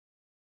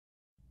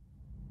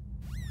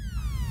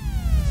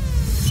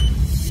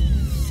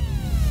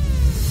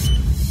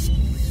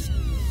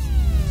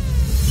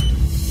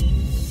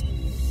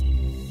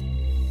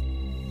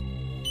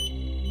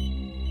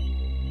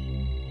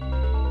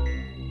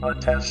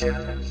Attention,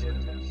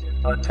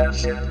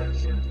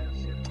 attention,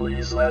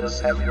 please let us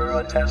have your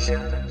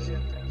attention.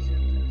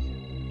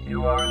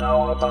 You are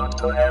now about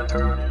to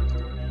enter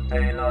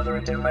another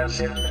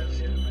dimension.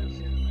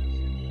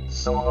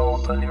 So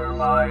open your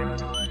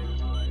mind,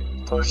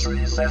 push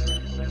reset,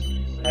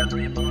 and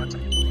reboot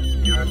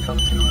your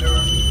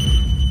computer.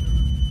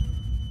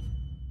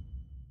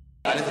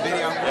 That's the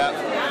video? Yep.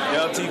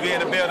 DUBTV in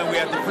the building. We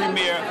at the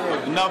premiere.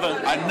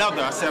 Another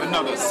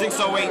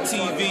 608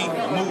 TV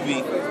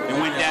movie. It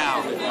went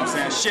down. I'm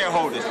saying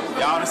Shareholders.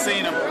 Y'all done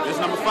seen them. This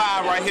number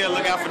 5 right here.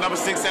 Look out for number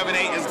 6, 7,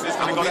 8. It's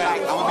gonna go down.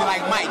 I'm gonna be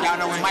like Mike. Y'all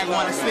know when Mike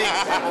won a 6.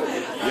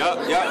 Yup.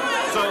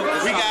 So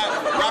we got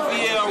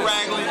Raphael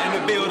Ragland in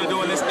the building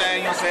doing this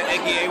thing. You know what I'm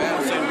saying? AKA we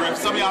want to say Riff.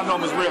 Some of y'all know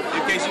him as Riff.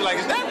 In case you like,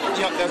 is that?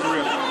 Yup, that's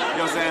Riff. You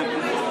know what I'm saying?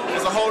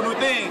 It's a whole new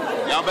thing.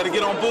 Y'all better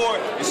get on board.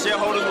 The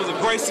Shareholders was a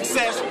great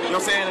success. You know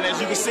what I'm saying? And as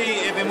you can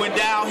see, if it went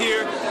down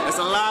here, there's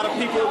a lot of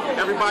people.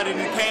 Everybody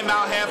that came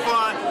out, had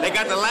fun. They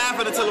got to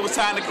laughing until it was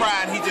time to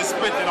cry, and he just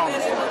spit it on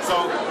us.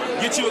 So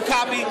get you a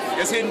copy.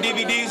 It's hitting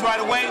DVDs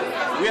right away.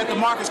 We at the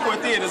Market Square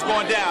Theater. It's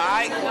going down, all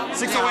right?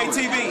 608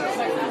 TV.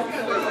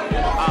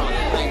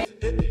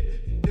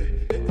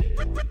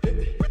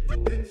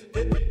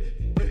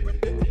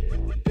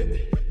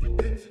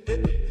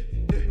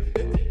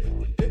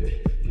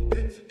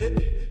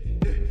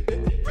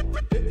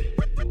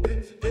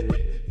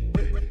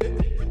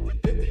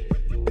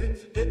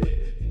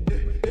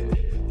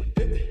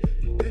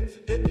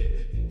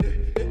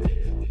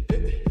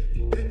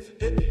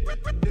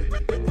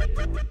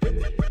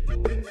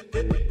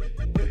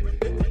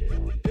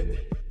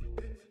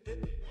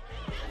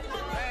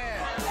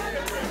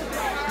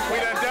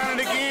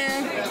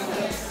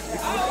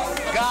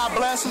 God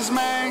bless us,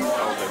 man.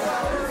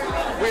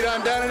 We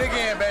done it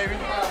again, baby.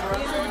 We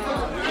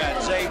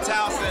got Jay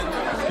Towson,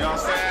 you know what I'm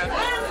saying?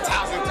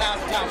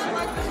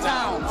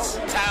 Towns.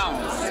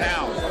 You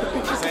know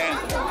what I'm saying?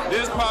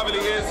 This probably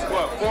is,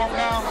 what, 4th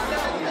now?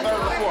 3rd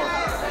or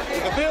 4th?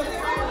 Is the 5th?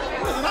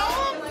 Is it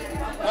all?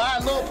 Well, I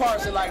had little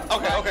parts of like...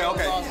 Okay.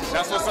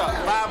 That's what's up.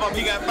 5 of them,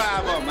 he got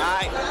 5 of them, all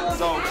right?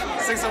 So,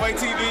 608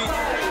 TV,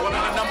 one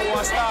of the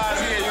 #1 stars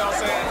here, you know what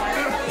I'm saying?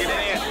 Get in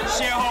there.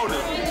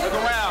 Shareholders, look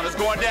around, it's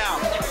going down.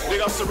 Big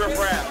ups to Riff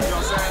Rap, you know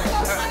what I'm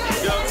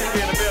saying?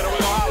 DUBTV in the building, we're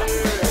gonna holler.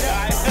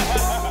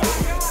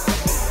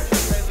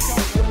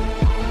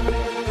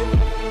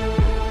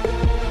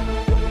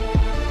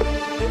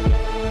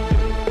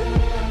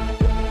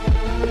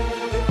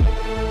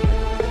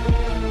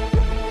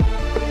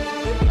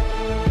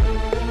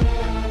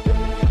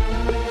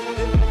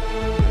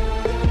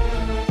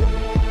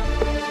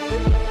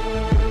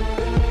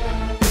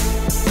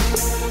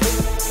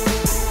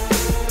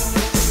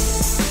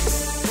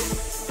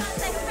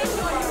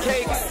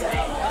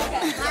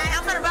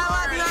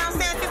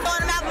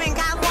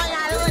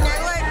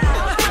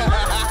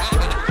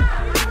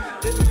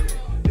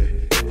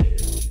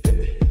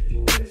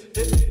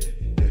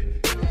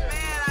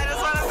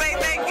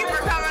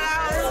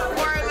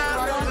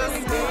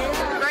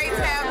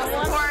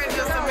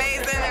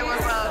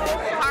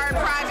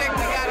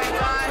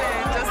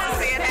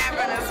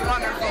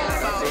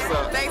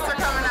 Thanks for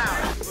coming out.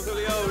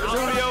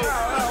 Julio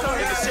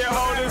and the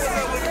Shareholders.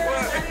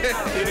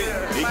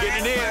 He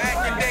getting in.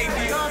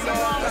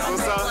 That's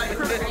what's up.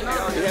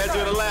 We had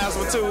you in the last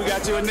one too. We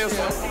got you in this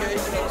one.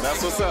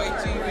 That's what's up.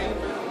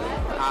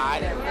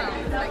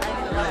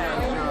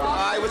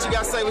 Alright, what you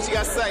got to say?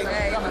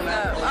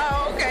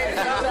 Oh, okay.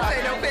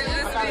 Don't finish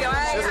this video.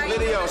 This is a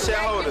video,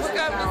 Shareholders.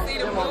 Come to see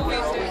the movie,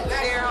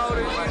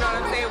 Shareholders. You know what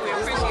I'm saying? We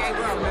appreciate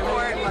the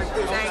support.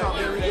 Thank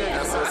you.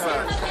 That's what's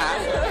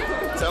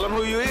up. Tell them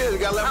who you is. You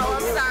got to let them know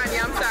who you is.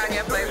 I'm Tanya.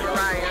 I play for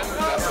Ryan.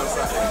 That's what's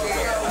up.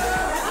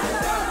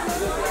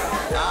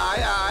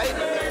 Alright.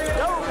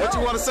 What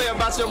you want to say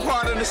about your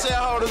part in the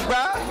Shareholders, bro?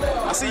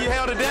 I see you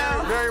held it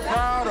down. Very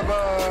proud of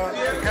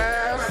the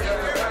cast,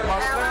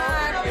 myself,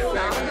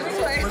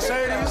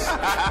 Mercedes,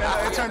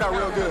 and it turned out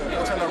real good.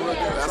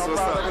 That's what's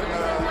up.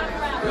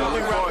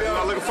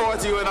 You're looking forward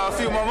to you in a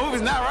few more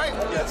movies now, right?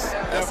 Yes.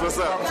 That's what's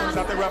up.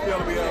 I think Raphael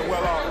will be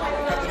well off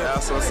after that.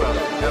 That's what's up.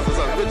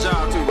 Good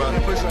job too, brother.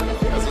 Appreciate it.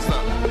 That's what's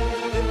up.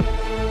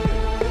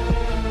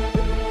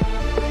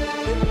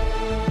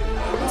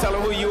 Tell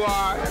them who you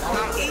are.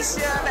 I'm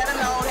Isha, better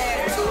known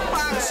as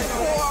Tupac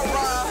Shakur,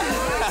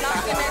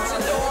 knocking at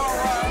your door.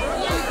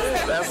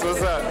 That's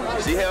what's up.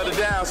 She held it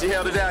down.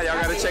 Y'all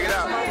gotta check it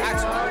out.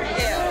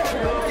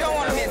 Yeah. You don't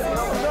want to miss it.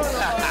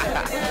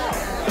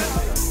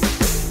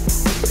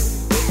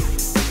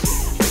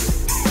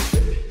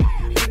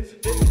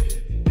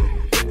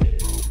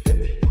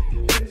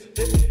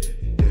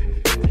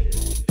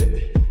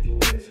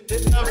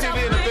 DUBTV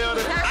in the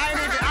building.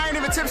 I ain't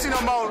even tipsy no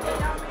more.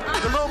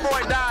 The little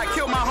boy died,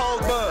 killed my whole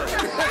buzz.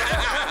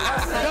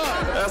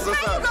 That's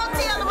what's up.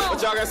 What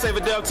y'all gotta say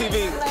for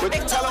DUBTV?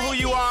 Tell them who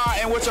you are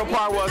and what your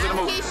part was in the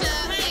movie.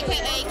 Keisha,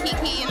 aka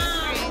Kiki in the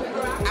street.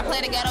 I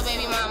play the ghetto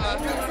baby mama,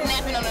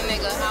 snapping on a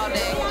nigga all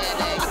day, all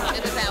day.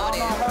 This is how it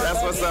is.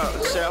 That's what's up.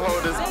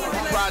 Shareholders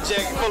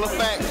project full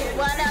effect.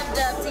 What up,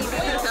 DUBTV?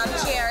 I'm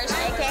Cherish,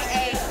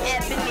 aka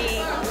Ebony.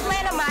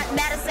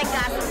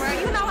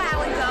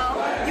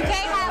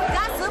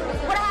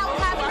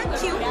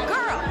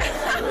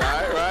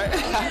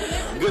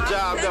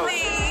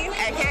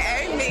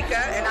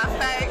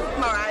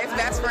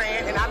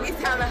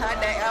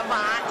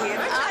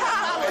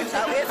 So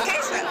it's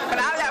Keisha, but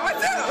I love her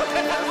too.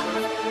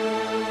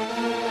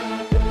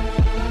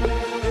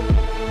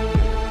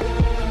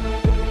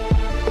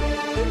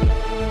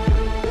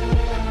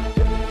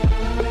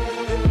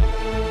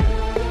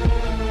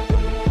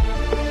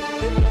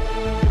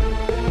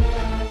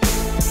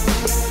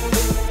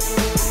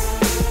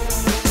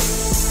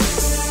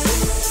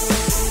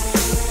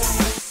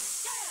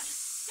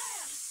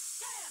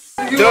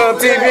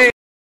 DUBTV.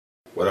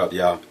 What up,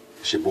 y'all?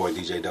 It's your boy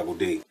DJ Double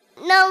D.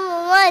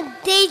 #1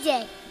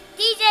 DJ.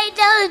 DJ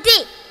Double D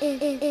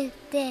is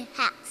the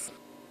house.